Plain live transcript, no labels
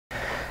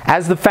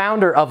As the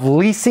founder of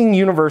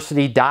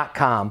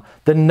leasinguniversity.com,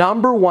 the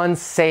 #1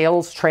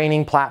 sales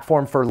training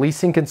platform for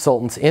leasing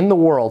consultants in the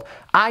world,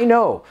 I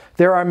know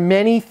there are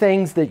many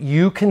things that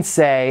you can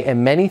say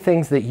and many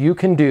things that you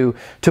can do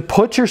to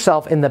put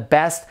yourself in the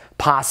best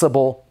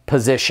possible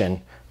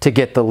position to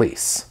get the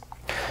lease.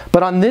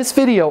 But on this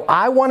video,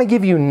 I want to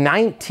give you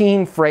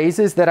 19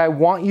 phrases that I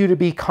want you to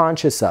be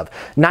conscious of.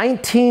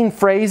 19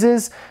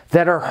 phrases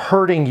that are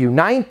hurting you.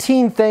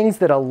 19 things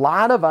that a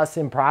lot of us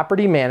in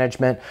property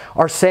management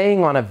are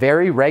saying on a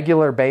very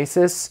regular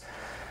basis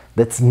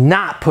that's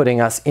not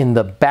putting us in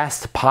the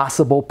best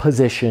possible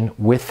position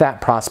with that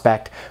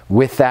prospect,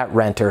 with that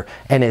renter,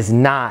 and is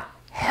not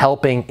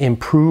helping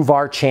improve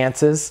our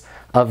chances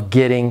of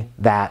getting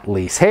that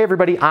lease. Hey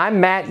everybody, I'm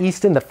Matt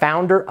Easton, the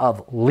founder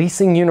of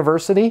Leasing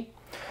University.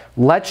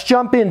 Let's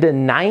jump into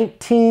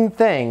 19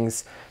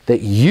 things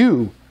that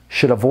you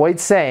should avoid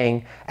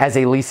saying as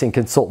a leasing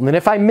consultant. And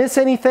if I miss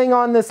anything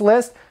on this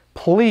list,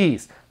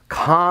 please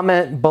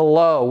comment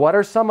below. What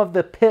are some of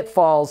the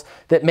pitfalls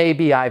that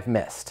maybe I've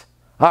missed?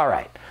 All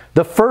right,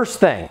 the first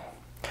thing,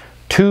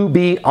 to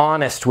be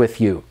honest with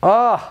you.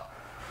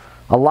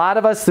 A lot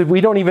of us, we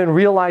don't even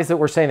realize that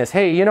we're saying this.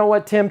 Hey, you know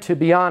what, Tim, to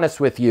be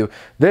honest with you,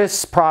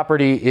 this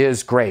property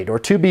is great. Or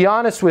to be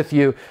honest with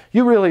you,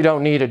 you really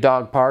don't need a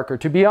dog park. Or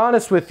to be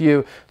honest with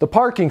you, the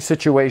parking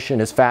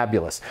situation is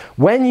fabulous.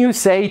 When you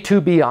say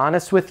to be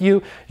honest with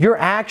you,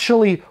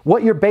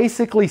 what you're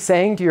basically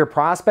saying to your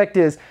prospect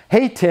is,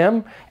 hey,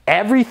 Tim,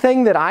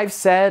 everything that I've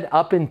said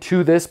up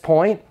until this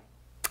point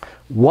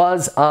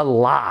was a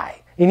lie.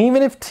 And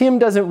even if Tim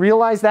doesn't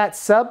realize that,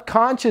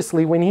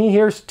 subconsciously, when he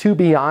hears to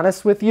be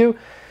honest with you,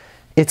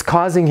 it's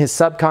causing his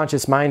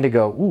subconscious mind to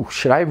go, ooh,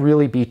 should I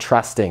really be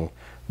trusting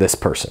this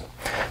person?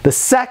 The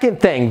second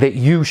thing that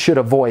you should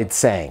avoid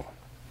saying,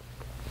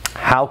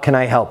 how can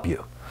I help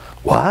you?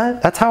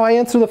 What? That's how I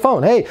answer the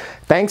phone. Hey,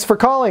 thanks for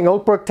calling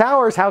Oak Brook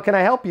Towers. How can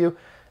I help you?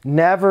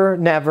 Never,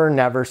 never,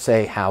 never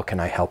say, how can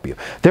I help you?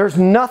 There's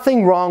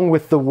nothing wrong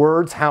with the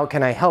words, how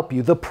can I help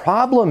you? The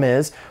problem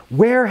is,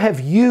 where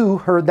have you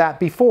heard that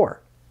before?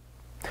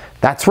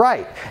 That's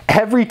right.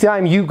 Every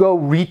time you go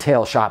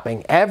retail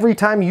shopping, every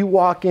time you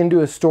walk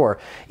into a store,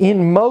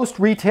 in most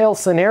retail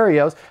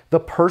scenarios, the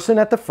person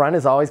at the front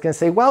is always going to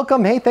say,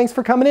 welcome, hey, thanks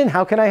for coming in,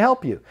 how can I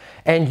help you?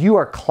 And you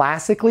are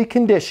classically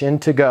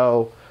conditioned to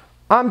go,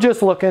 I'm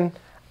just looking,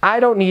 I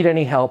don't need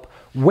any help.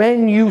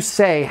 When you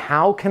say,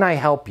 how can I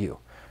help you?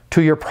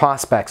 To your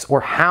prospects,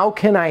 or how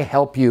can I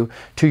help you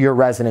to your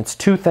residents,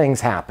 two things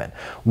happen.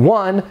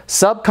 One,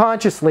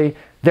 subconsciously,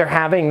 they're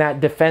having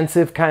that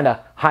defensive kind of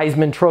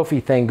Heisman Trophy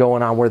thing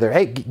going on where they're,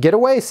 hey, get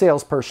away,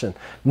 salesperson.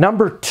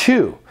 Number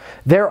two,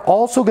 they're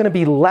also going to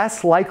be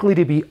less likely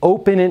to be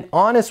open and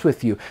honest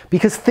with you,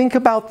 because think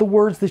about the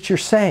words that you're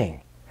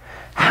saying.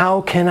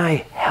 How can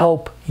I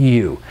help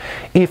you?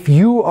 If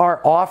you are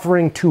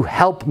offering to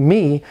help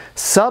me,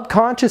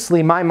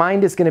 subconsciously my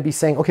mind is going to be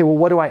saying, okay, well,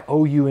 what do I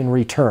owe you in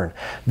return?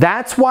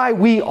 That's why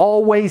we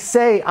always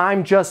say,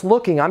 I'm just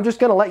looking. I'm just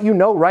going to let you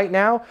know right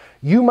now,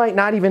 you might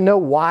not even know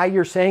why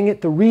you're saying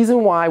it. The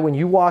reason why when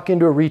you walk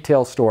into a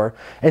retail store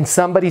and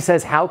somebody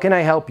says, how can I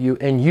help you?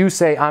 And you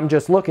say, I'm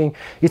just looking,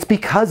 it's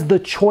because the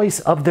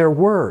choice of their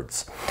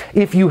words.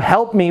 If you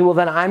help me, well,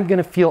 then I'm going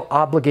to feel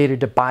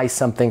obligated to buy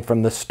something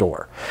from the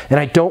store.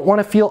 And I don't want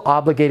to feel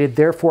obligated,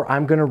 therefore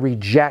I'm going to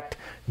reject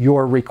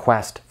your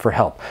request for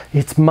help.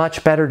 It's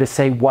much better to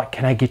say, what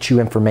can I get you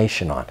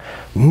information on?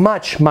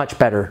 Much, much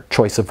better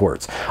choice of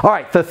words. All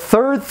right, the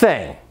third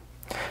thing,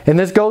 and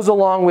this goes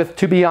along with,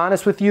 to be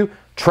honest with you,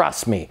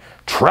 trust me.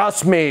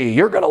 Trust me.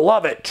 You're going to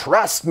love it.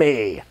 Trust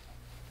me.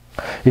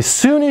 As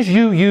soon as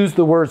you use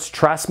the words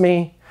trust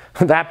me,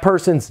 that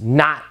person's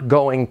not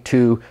going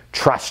to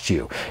trust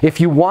you.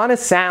 If you want to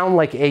sound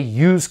like a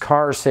used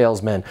car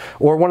salesman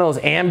or one of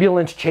those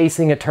ambulance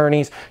chasing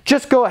attorneys,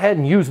 just go ahead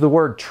and use the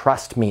word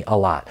trust me a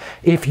lot.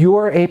 If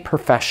you're a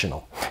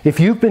professional, if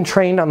you've been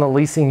trained on the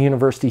Leasing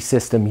University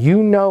system,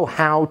 you know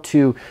how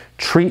to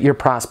treat your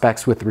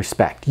prospects with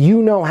respect.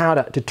 You know how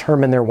to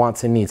determine their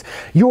wants and needs.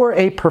 You're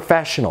a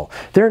professional.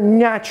 They're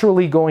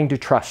naturally going to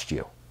trust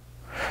you.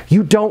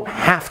 You don't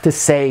have to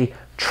say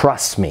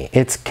trust me.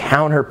 It's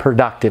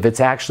counterproductive.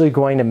 It's actually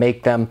going to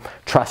make them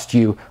trust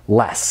you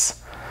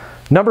less.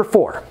 Number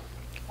four,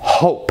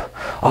 hope.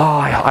 Oh,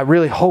 I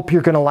really hope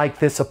you're going to like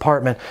this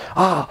apartment.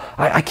 Oh,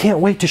 I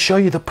can't wait to show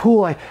you the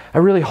pool. I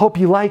really hope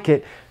you like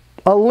it.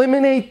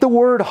 Eliminate the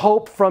word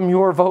hope from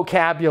your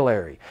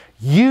vocabulary.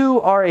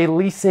 You are a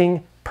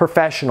leasing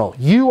professional.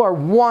 You are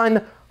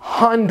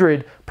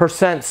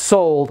 100%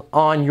 sold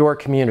on your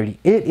community.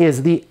 It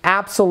is the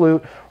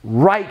absolute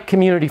right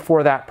community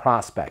for that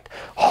prospect.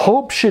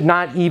 Hope should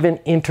not even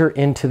enter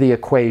into the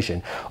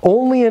equation.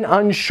 Only an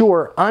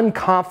unsure,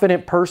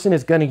 unconfident person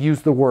is going to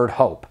use the word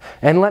hope.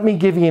 And let me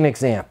give you an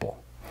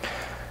example.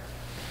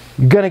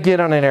 You're going to get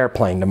on an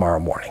airplane tomorrow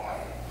morning,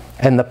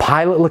 and the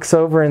pilot looks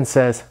over and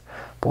says,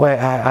 boy,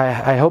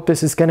 I hope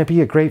this is going to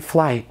be a great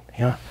flight.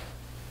 You know?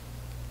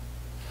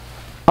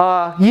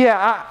 I'm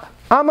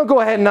going to go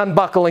ahead and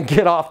unbuckle and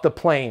get off the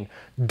plane.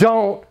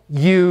 Don't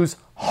use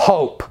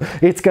hope.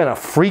 It's going to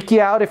freak you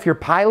out if your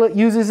pilot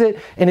uses it,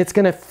 and it's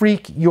going to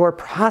freak your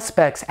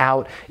prospects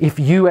out if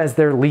you, as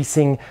their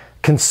leasing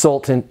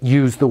consultant,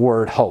 use the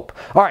word hope.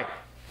 All right,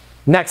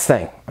 next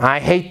thing. I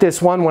hate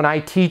this one when I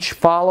teach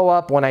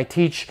follow-up, when I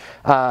teach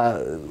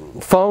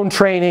phone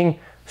training.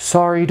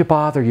 Sorry to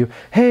bother you.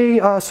 Hey,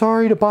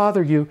 sorry to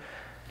bother you.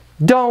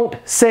 Don't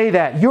say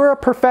that. You're a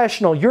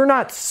professional. You're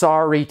not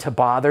sorry to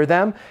bother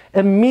them.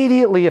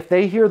 Immediately, if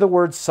they hear the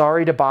word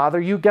sorry to bother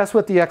you, guess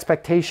what the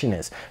expectation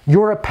is?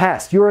 You're a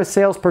pest. You're a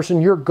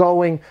salesperson. You're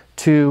going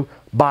to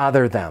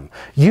bother them.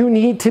 You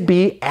need to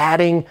be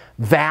adding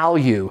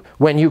value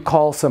when you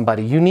call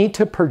somebody. You need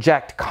to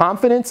project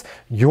confidence.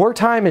 Your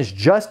time is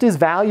just as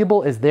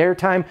valuable as their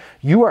time.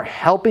 You are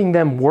helping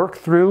them work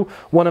through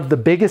one of the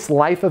biggest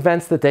life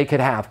events that they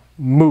could have,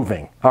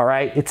 moving, all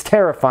right? It's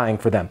terrifying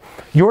for them.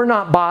 You're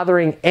not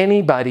bothering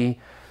anybody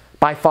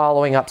by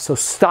following up, so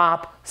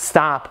stop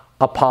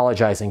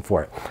apologizing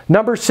for it.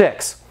 Number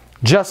 6.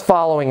 Just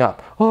following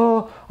up.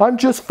 Oh, I'm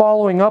just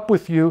following up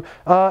with you.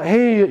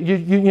 Hey,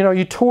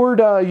 you toured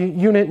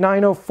Unit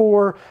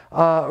 904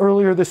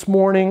 earlier this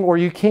morning, or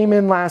you came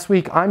in last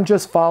week. I'm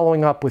just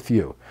following up with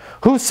you.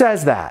 Who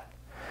says that?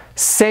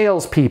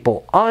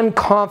 Salespeople,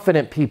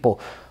 unconfident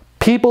people,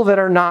 people that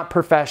are not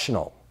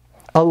professional.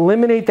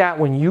 Eliminate that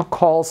when you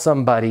call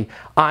somebody,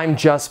 I'm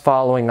just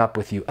following up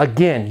with you.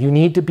 Again, you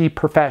need to be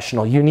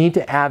professional. You need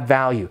to add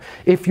value.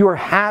 If you're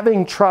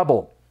having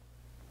trouble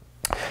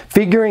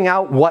figuring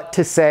out what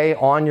to say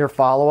on your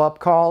follow-up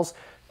calls,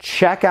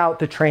 check out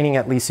the training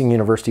at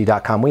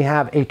leasinguniversity.com. We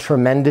have a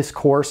tremendous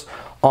course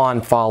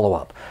on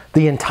follow-up.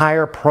 The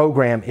entire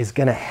program is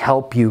going to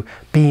help you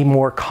be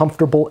more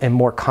comfortable and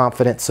more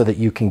confident so that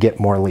you can get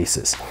more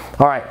leases.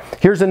 All right,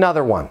 here's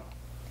another one.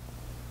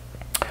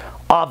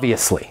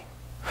 Obviously.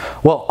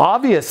 Well,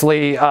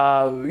 obviously,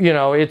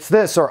 it's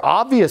this, or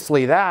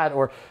obviously that,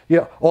 or,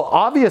 well,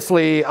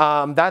 obviously,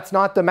 that's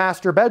not the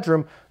master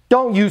bedroom.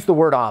 Don't use the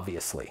word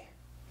obviously.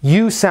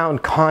 You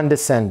sound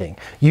condescending.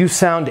 You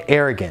sound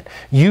arrogant.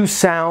 You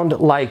sound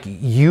like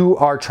you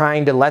are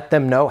trying to let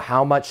them know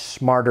how much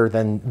smarter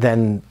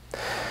than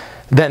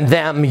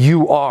them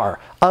you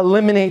are.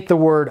 Eliminate the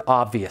word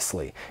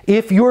obviously.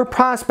 If your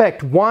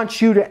prospect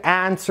wants you to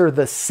answer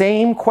the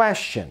same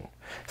question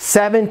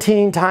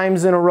 17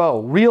 times in a row,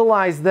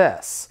 realize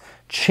this.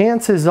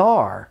 Chances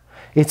are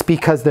it's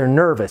because they're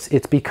nervous,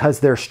 it's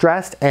because they're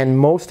stressed, and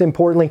most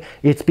importantly,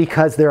 it's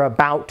because they're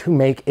about to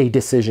make a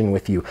decision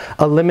with you.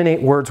 Eliminate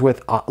words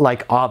with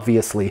like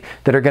obviously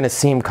that are going to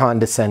seem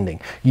condescending.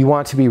 You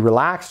want to be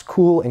relaxed,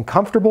 cool, and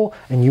comfortable,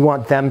 and you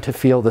want them to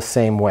feel the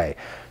same way.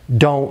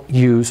 Don't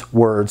use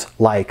words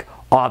like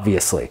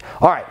obviously.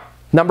 All right,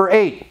 number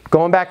 8,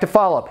 going back to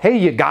follow-up. Hey,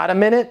 you got a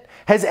minute?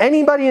 Has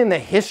anybody in the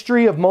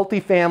history of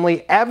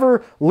multifamily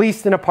ever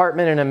leased an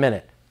apartment in a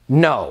minute?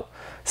 No.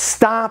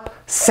 Stop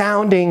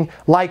sounding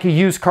like a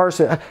used car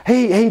salesman.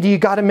 Hey, do you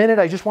got a minute?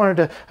 I just wanted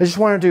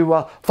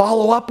to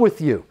follow up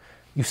with you.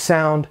 You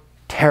sound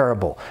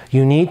terrible.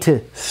 You need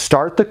to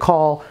start the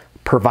call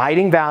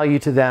providing value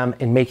to them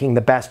and making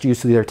the best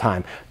use of their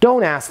time.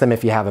 Don't ask them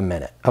if you have a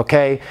minute,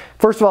 okay?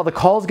 First of all, the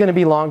call is going to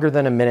be longer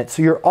than a minute,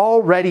 so you're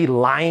already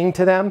lying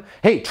to them.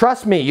 Hey,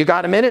 trust me, you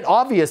got a minute?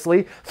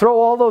 Obviously, throw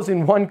all those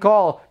in one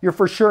call. You're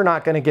for sure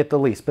not going to get the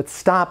lease. But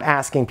stop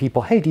asking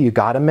people, hey, do you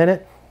got a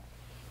minute?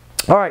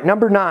 All right,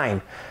 number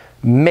 9,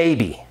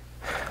 maybe.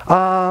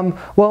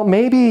 Well,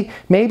 maybe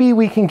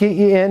we can get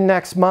you in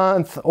next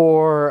month,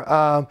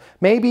 or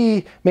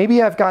maybe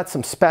I've got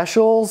some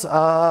specials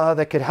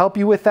that could help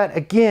you with that.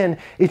 Again,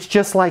 it's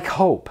just like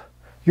hope.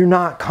 You're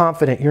not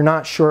confident. You're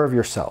not sure of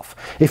yourself.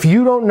 If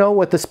you don't know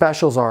what the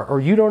specials are, or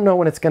you don't know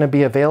when it's going to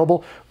be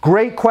available,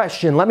 great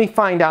question. Let me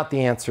find out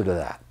the answer to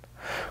that.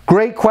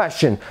 Great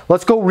question.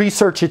 Let's go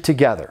research it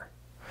together.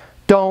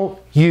 Don't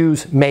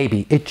use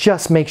maybe. It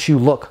just makes you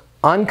look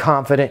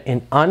unconfident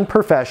and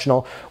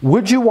unprofessional.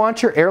 Would you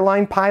want your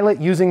airline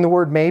pilot using the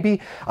word maybe?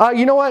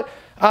 You know what?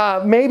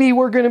 Maybe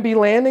we're going to be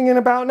landing in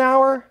about an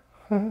hour,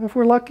 if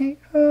we're lucky.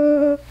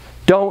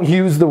 Don't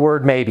use the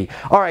word maybe.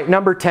 All right,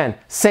 number 10,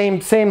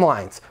 same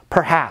lines.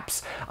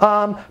 Perhaps.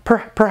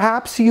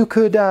 Perhaps you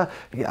could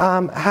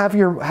have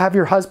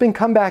your husband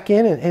come back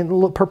in and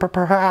look,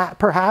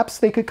 perhaps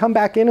they could come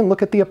back in and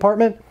look at the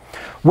apartment.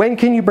 When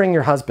can you bring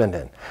your husband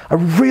in? I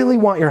really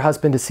want your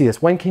husband to see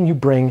this. When can you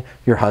bring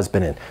your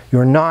husband in?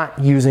 You're not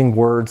using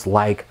words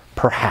like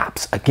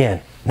perhaps.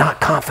 Again,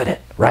 not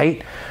confident,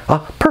 right?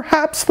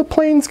 Perhaps the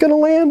plane's going to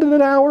land in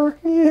an hour.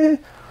 Yeah.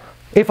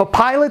 If a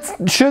pilot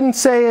shouldn't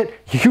say it,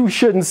 you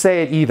shouldn't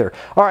say it either.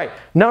 All right,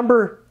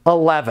 number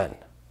 11,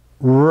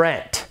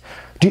 rent.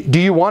 Do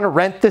you want to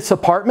rent this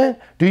apartment?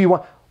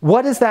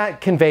 What does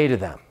that convey to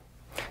them?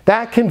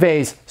 That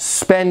conveys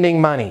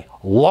spending money,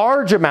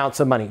 large amounts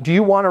of money. Do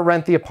you want to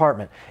rent the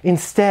apartment?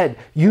 Instead,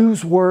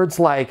 use words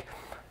like,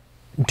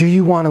 do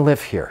you want to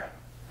live here?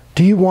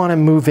 Do you want to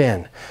move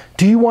in?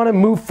 Do you want to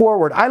move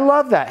forward? I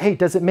love that. Hey,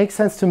 does it make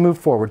sense to move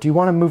forward? Do you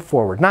want to move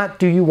forward? Not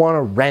do you want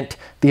to rent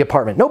the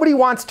apartment? Nobody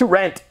wants to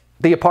rent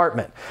the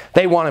apartment.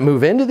 They want to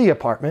move into the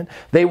apartment.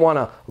 They want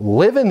to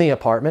live in the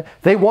apartment.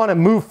 They want to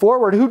move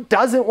forward. Who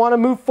doesn't want to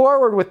move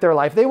forward with their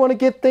life? They want to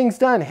get things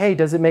done. Hey,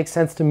 does it make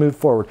sense to move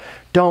forward?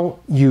 Don't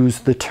use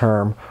the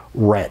term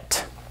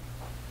rent.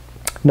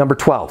 Number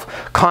 12,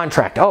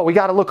 contract. Oh, we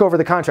got to look over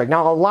the contract.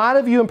 Now, a lot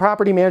of you in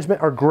property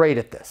management are great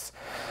at this,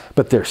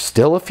 but there's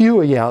still a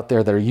few of you out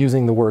there that are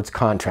using the words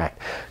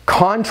contract.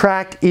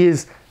 Contract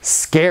is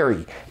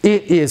scary.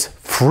 It is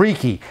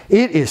freaky.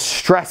 It is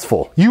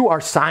stressful. You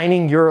are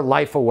signing your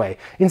life away.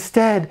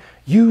 Instead,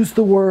 use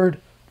the word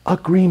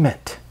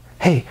agreement.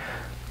 Hey,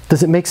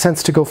 does it make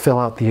sense to go fill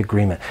out the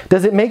agreement?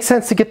 Does it make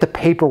sense to get the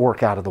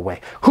paperwork out of the way?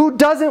 Who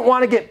doesn't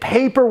want to get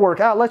paperwork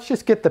out? Let's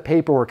just get the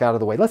paperwork out of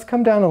the way. Let's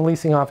come down to the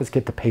leasing office,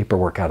 get the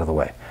paperwork out of the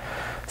way.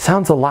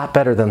 Sounds a lot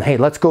better than, hey,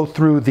 let's go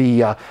through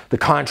the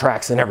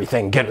contracts and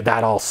everything, get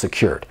that all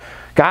secured.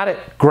 Got it?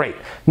 Great.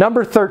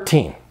 Number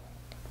 13,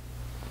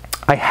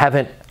 I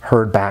haven't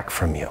heard back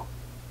from you.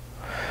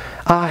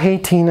 Hey,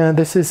 Tina,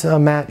 this is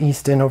Matt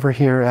Easton over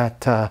here at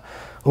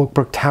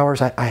Oakbrook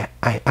Towers. I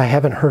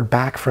haven't heard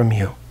back from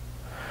you.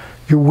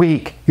 You're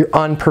weak, you're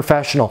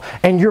unprofessional,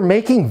 and you're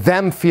making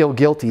them feel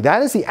guilty.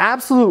 That is the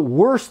absolute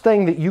worst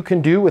thing that you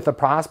can do with a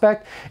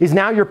prospect, is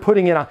now you're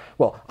putting it on,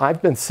 well,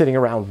 I've been sitting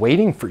around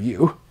waiting for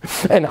you,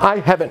 and I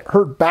haven't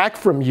heard back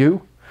from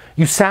you.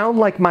 You sound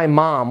like my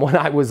mom when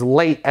I was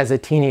late as a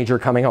teenager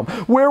coming home.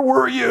 Where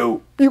were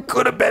you? You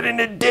could have been in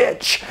a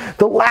ditch.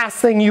 The last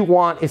thing you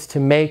want is to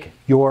make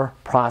your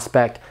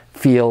prospect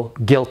feel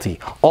guilty.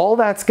 All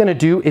that's going to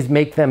do is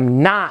make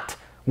them not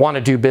want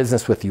to do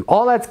business with you.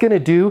 All that's going to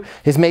do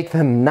is make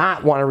them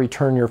not want to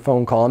return your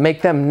phone call and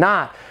make them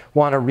not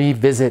want to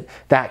revisit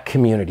that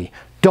community.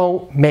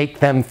 Don't make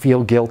them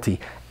feel guilty.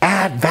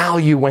 Add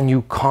value when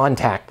you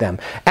contact them.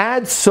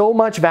 Add so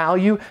much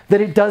value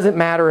that it doesn't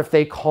matter if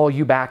they call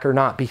you back or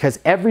not, because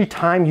every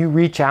time you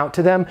reach out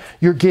to them,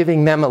 you're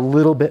giving them a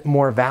little bit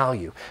more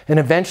value. And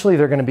eventually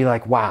they're going to be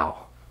like,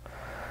 wow,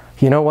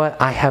 you know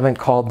what? I haven't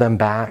called them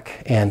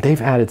back and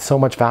they've added so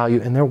much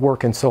value and they're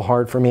working so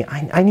hard for me.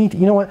 I need to,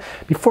 you know what?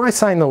 Before I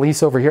sign the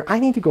lease over here, I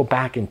need to go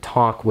back and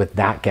talk with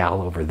that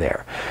gal over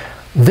there.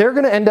 They're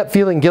going to end up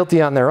feeling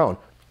guilty on their own.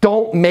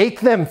 Don't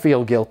make them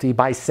feel guilty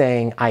by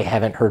saying, I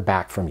haven't heard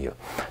back from you.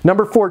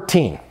 Number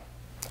 14,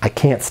 I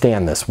can't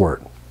stand this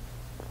word.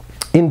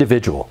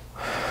 Individual.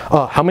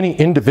 How many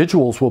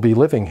individuals will be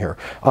living here?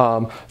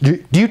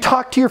 Do you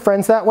talk to your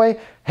friends that way?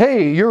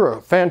 Hey, you're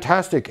a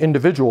fantastic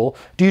individual.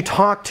 Do you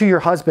talk to your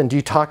husband? Do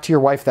you talk to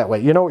your wife that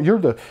way? You know,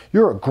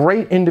 you're a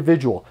great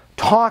individual.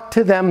 Talk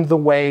to them the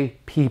way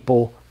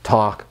people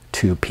talk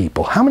to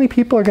people. How many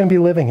people are going to be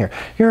living here?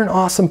 You're an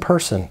awesome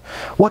person.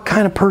 What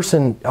kind of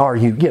person are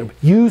you? You know,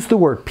 use the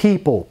word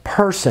people,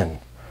 person,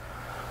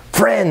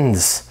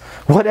 friends,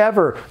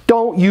 whatever.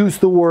 Don't use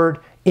the word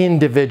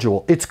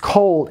individual. It's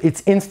cold.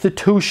 It's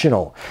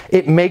institutional.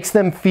 It makes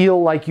them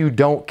feel like you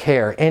don't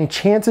care. And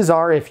chances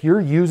are, if you're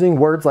using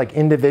words like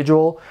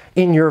individual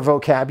in your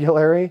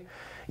vocabulary,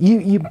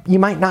 you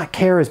might not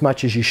care as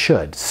much as you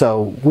should.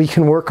 So we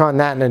can work on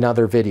that in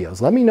other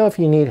videos. Let me know if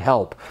you need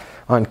help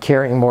on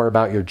caring more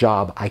about your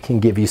job. I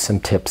can give you some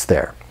tips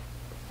there.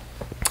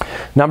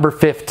 Number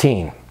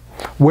 15,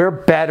 we're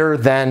better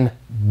than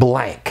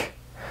blank.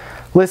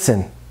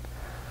 Listen,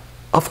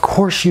 of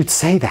course you'd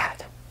say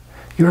that.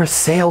 You're a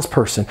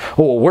salesperson.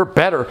 Oh, we're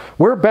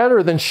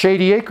better than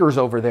Shady Acres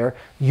over there.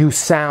 You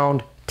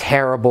sound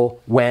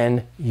terrible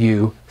when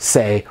you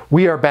say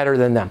we are better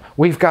than them.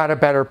 We've got a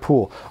better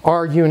pool.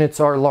 Our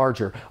units are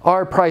larger.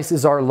 Our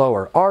prices are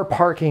lower. Our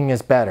parking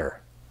is better.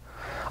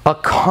 A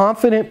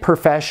confident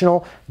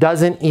professional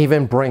doesn't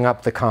even bring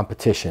up the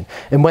competition.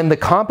 And when the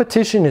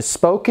competition is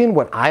spoken,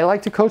 what I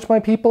like to coach my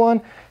people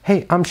on,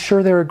 hey, I'm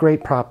sure they're a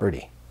great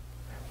property.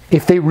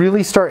 If they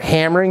really start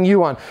hammering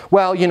you on,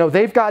 well, you know,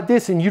 they've got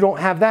this and you don't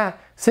have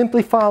that,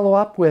 simply follow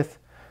up with,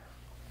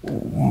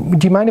 do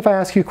you mind if I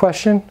ask you a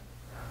question?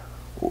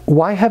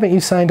 Why haven't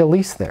you signed a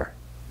lease there?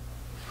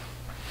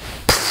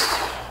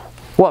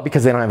 Well,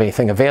 because they don't have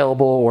anything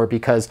available, or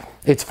because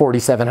it's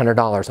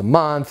 $4,700 a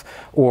month,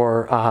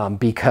 or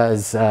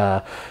because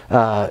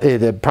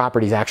the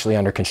property's actually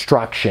under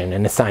construction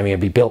and it's not even going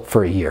to be built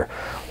for a year.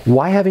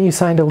 Why haven't you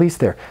signed a lease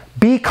there?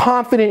 Be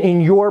confident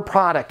in your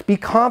product. Be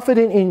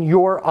confident in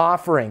your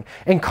offering.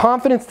 And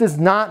confidence does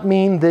not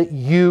mean that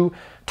you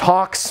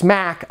talk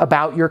smack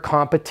about your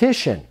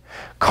competition.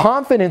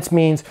 Confidence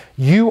means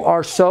you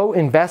are so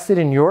invested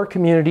in your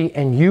community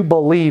and you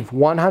believe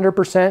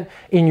 100%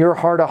 in your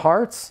heart of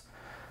hearts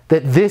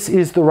that this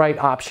is the right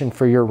option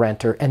for your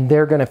renter, and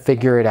they're going to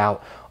figure it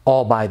out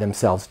all by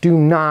themselves. Do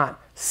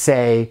not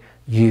say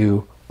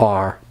you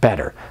are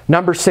better.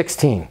 Number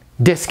 16,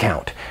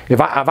 discount. If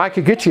I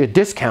could get you a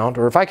discount,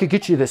 or if I could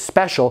get you this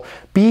special,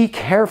 be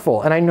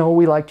careful. And I know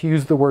we like to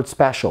use the word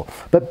special,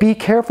 but be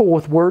careful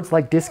with words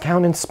like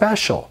discount and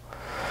special,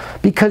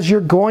 because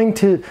you're going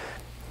to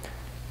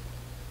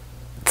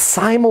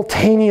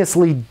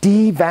simultaneously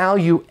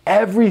devalue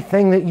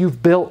everything that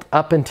you've built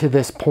up until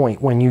this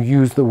point when you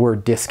use the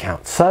word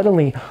discount.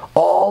 Suddenly,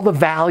 all all the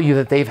value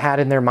that they've had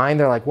in their mind,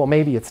 they're like, well,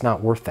 maybe it's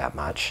not worth that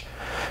much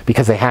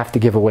because they have to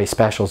give away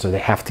specials or they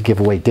have to give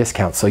away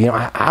discounts. So, you know,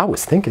 I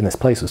was thinking this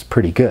place was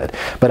pretty good.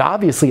 But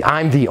obviously,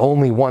 I'm the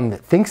only one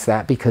that thinks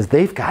that because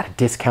they've got to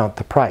discount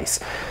the price.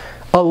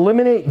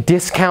 Eliminate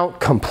discount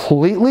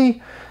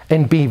completely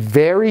and be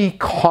very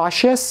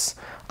cautious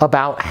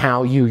about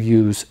how you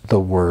use the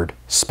word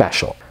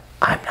special.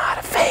 I'm not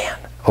a fan,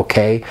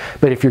 okay?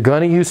 But if you're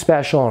going to use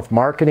special, and if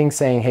marketing's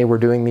saying, hey, we're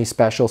doing these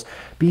specials,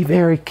 be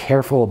very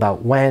careful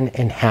about when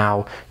and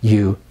how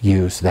you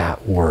use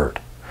that word.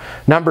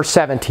 Number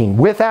 17,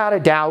 without a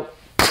doubt,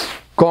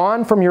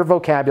 gone from your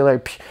vocabulary,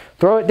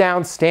 throw it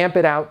down, stamp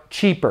it out,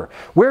 cheaper.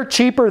 We're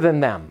cheaper than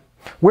them.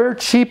 We're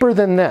cheaper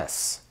than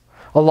this.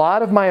 A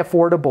lot of my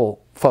affordable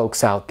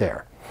folks out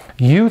there,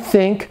 you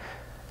think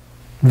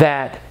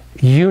that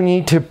you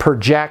need to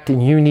project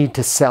and you need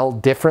to sell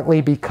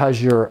differently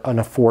because you're an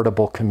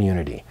affordable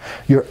community.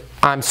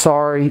 I'm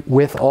sorry,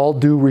 with all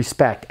due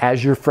respect,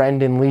 as your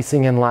friend in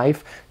Leasing in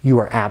Life, you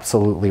are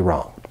absolutely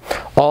wrong.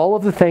 All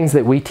of the things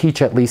that we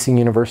teach at Leasing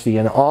University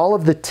and all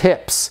of the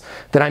tips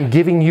that I'm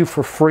giving you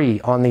for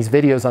free on these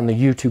videos on the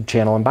YouTube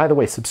channel, and by the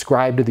way,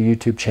 subscribe to the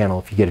YouTube channel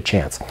if you get a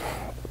chance.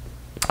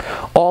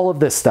 All of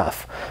this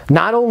stuff,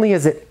 not only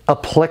is it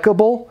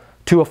applicable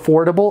to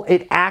affordable,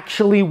 it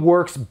actually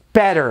works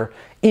better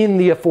in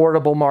the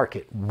affordable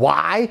market.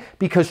 Why?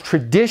 Because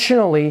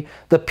traditionally,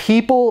 the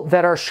people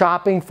that are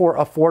shopping for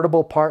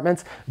affordable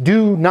apartments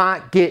do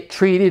not get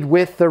treated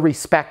with the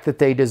respect that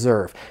they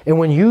deserve. And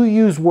when you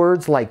use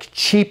words like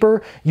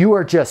cheaper, you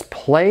are just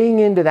playing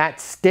into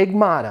that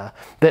stigmata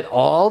that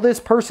all this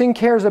person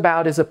cares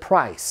about is a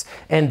price.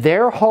 And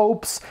their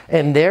hopes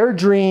and their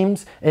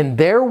dreams and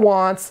their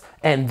wants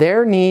and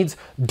their needs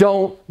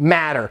don't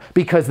matter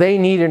because they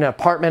need an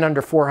apartment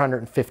under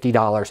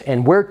 $450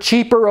 and we're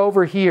cheaper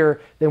over here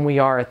than we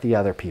are at the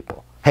other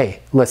people.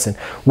 Hey, listen,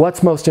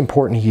 what's most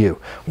important to you?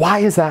 Why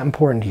is that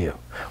important to you?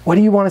 What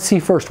do you want to see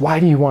first? Why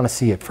do you want to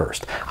see it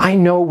first? I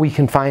know we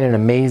can find an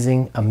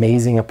amazing,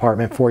 amazing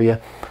apartment for you.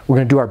 We're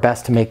going to do our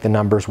best to make the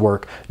numbers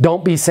work.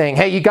 Don't be saying,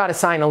 hey, you got to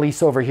sign a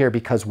lease over here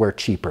because we're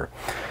cheaper.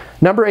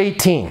 Number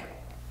 18.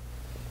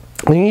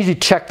 We need to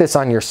check this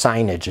on your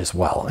signage as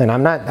well. And I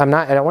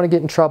don't want to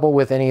get in trouble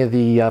with any of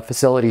the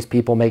facilities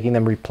people making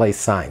them replace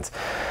signs.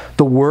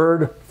 The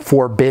word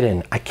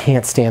forbidden, I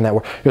can't stand that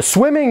word.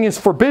 Swimming is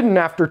forbidden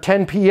after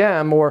 10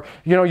 p.m. or,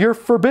 you know, you're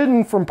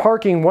forbidden from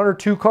parking 1 or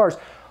 2 cars.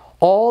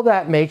 All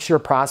that makes your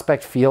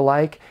prospect feel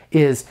like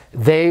is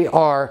they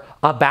are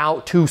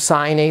about to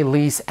sign a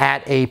lease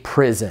at a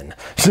prison.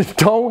 So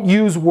don't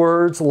use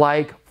words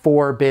like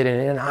forbidden.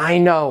 And I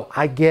know,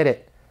 I get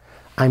it.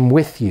 I'm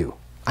with you.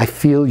 I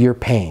feel your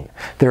pain.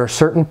 There are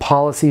certain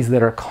policies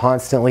that are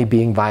constantly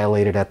being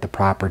violated at the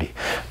property.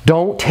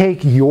 Don't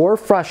take your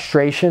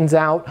frustrations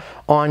out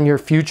on your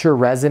future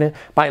resident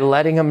by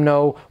letting them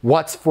know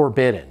what's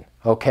forbidden,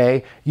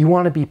 okay? You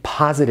want to be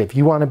positive.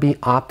 You want to be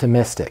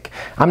optimistic.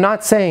 I'm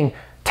not saying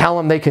tell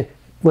them they can,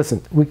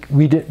 listen,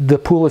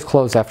 the pool is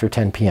closed after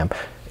 10 p.m.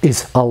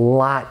 is a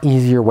lot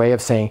easier way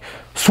of saying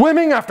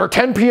swimming after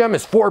 10 p.m.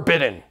 is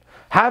forbidden.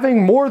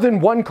 Having more than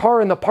 1 car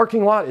in the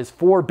parking lot is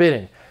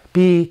forbidden.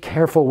 Be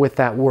careful with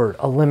that word.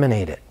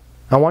 Eliminate it.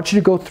 I want you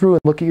to go through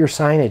and look at your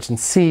signage and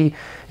see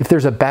if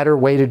there's a better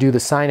way to do the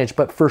signage.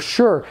 But for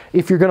sure,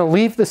 if you're going to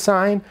leave the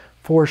sign,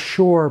 for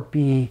sure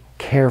be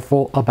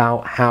careful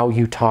about how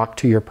you talk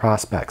to your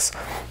prospects.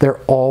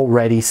 They're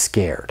already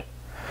scared.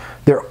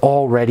 They're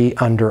already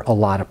under a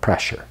lot of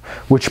pressure.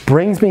 Which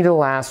brings me to the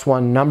last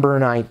one, number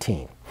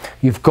 19.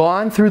 You've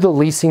gone through the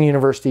Leasing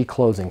University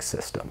closing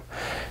system.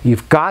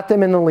 You've got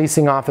them in the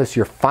leasing office.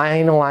 You're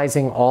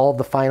finalizing all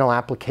the final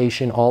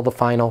application, all the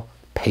final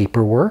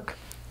paperwork,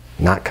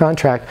 not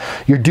contract.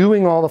 You're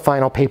doing all the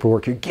final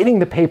paperwork. You're getting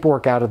the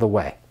paperwork out of the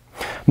way.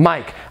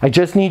 Mike, I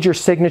just need your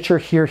signature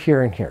here,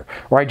 here, and here.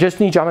 Or I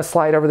just need you, I'm going to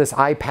slide over this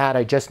iPad.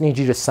 I just need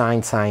you to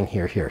sign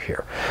here, here,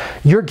 here.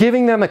 You're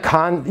giving them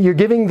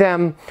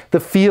the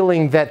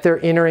feeling that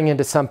they're entering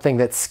into something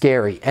that's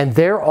scary, and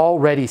they're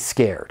already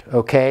scared,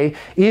 okay?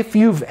 If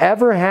you've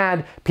ever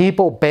had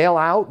people bail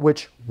out,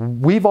 which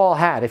we've all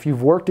had, if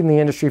you've worked in the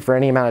industry for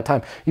any amount of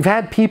time, you've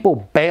had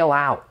people bail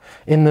out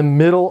in the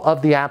middle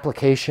of the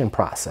application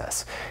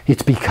process.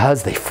 It's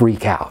because they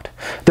freak out.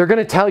 They're going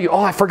to tell you,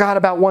 oh, I forgot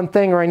about one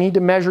thing, or I need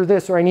to measure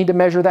this, or I need to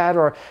measure that,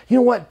 or you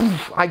know what,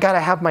 I got to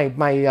have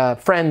my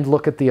friend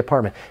look at the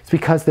apartment. It's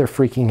because they're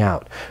freaking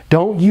out.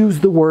 Don't use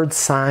the word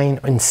sign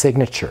and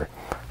signature.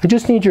 I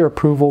just need your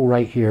approval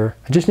right here.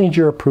 I just need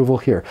your approval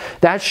here.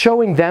 That's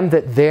showing them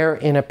that they're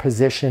in a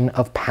position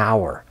of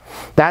power.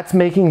 That's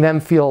making them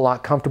feel a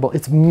lot comfortable.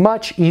 It's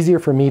much easier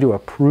for me to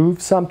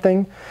approve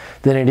something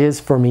than it is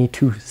for me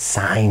to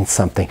sign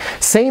something.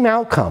 Same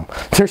outcome.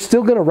 They're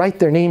still going to write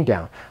their name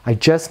down. I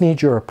just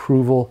need your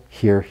approval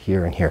here,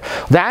 here, and here.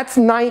 That's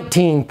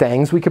 19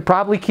 things. We could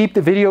probably keep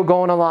the video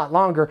going a lot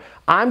longer.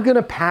 I'm going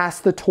to pass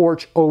the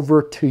torch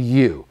over to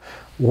you.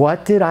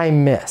 What did I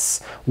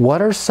miss?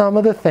 What are some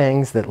of the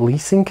things that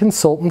leasing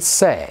consultants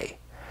say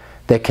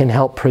that can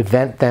help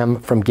prevent them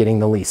from getting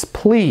the lease.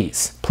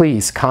 Please,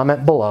 please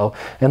comment below.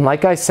 And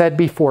like I said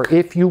before,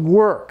 if you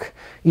work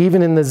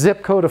even in the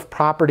zip code of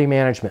property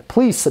management,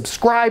 please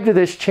subscribe to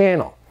this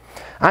channel.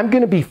 I'm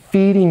going to be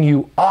feeding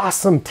you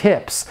awesome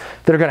tips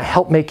that are going to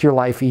help make your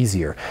life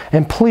easier.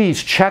 And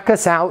please check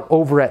us out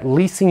over at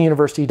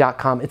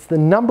leasinguniversity.com. It's the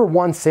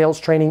 #1 sales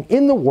training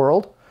in the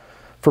world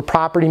for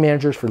property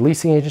managers, for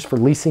leasing agents, for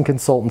leasing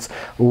consultants.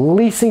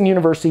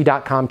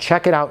 Leasinguniversity.com.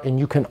 Check it out, and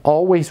you can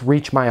always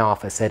reach my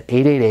office at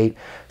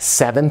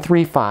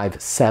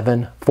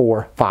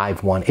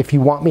 888-735-7451. If you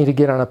want me to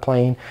get on a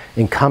plane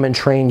and come and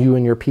train you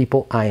and your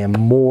people, I am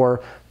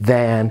more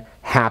than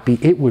happy.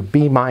 It would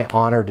be my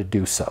honor to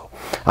do so.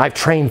 I've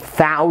trained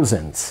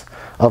thousands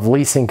of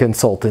leasing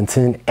consultants,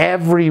 and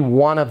every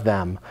one of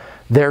them,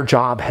 their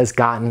job has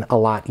gotten a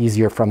lot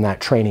easier from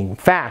that training. In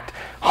fact,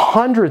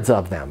 hundreds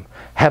of them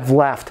have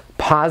left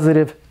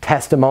positive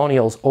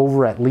testimonials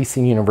over at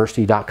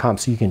leasinguniversity.com,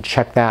 so you can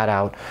check that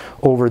out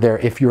over there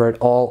if you're at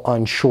all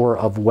unsure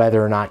of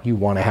whether or not you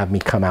want to have me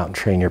come out and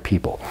train your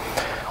people.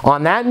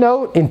 On that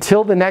note,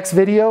 until the next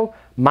video,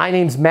 my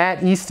name's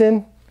Matt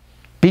Easton.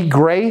 Be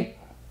great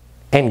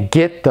and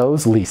get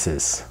those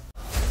leases.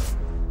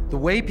 The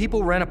way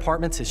people rent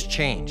apartments has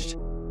changed.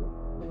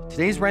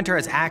 Today's renter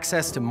has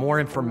access to more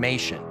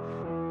information.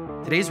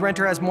 Today's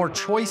renter has more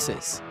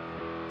choices.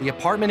 The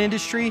apartment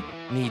industry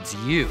needs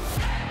you.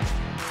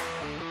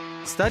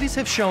 Studies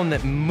have shown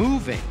that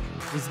moving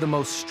is the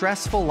most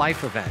stressful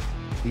life event.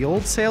 The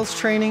old sales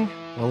training,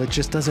 well, it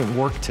just doesn't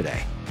work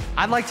today.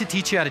 I'd like to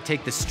teach you how to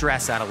take the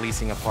stress out of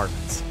leasing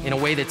apartments in a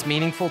way that's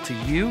meaningful to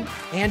you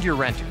and your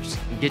renters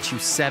and get you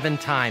 7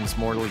 times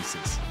more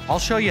leases. I'll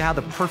show you how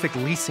the perfect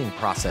leasing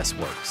process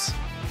works.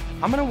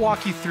 I'm gonna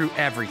walk you through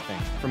everything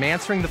from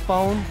answering the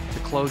phone to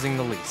closing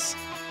the lease.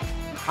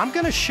 I'm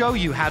gonna show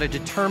you how to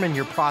determine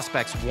your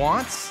prospects'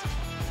 wants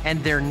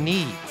and their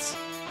needs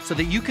so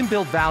that you can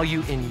build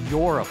value in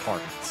your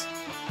apartments.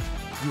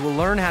 You will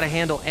learn how to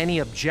handle any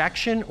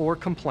objection or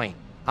complaint.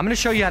 I'm gonna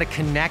show you how to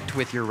connect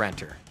with your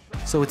renter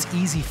so it's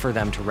easy for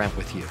them to rent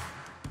with you.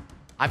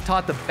 I've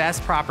taught the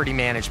best property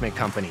management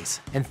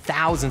companies and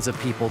thousands of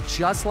people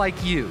just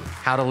like you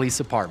how to lease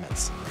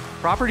apartments.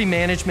 Property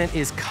management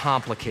is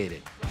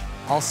complicated.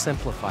 I'll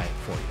simplify it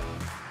for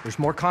you. There's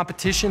more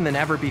competition than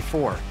ever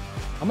before.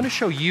 I'm gonna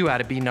show you how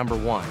to be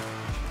 #1.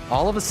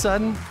 All of a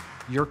sudden,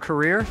 your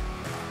career,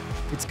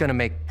 it's gonna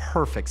make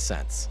perfect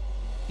sense.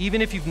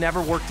 Even if you've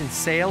never worked in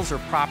sales or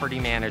property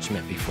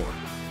management before.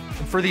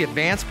 And for the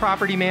advanced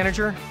property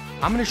manager,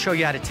 I'm gonna show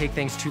you how to take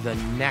things to the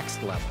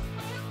next level.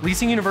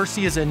 Leasing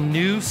University is a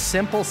new,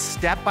 simple,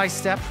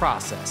 step-by-step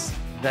process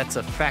that's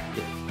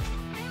effective.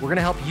 We're gonna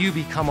help you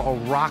become a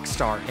rock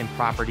star in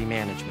property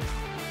management.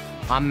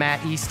 I'm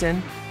Matt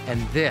Easton,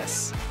 and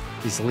this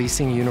is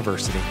Leasing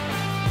University.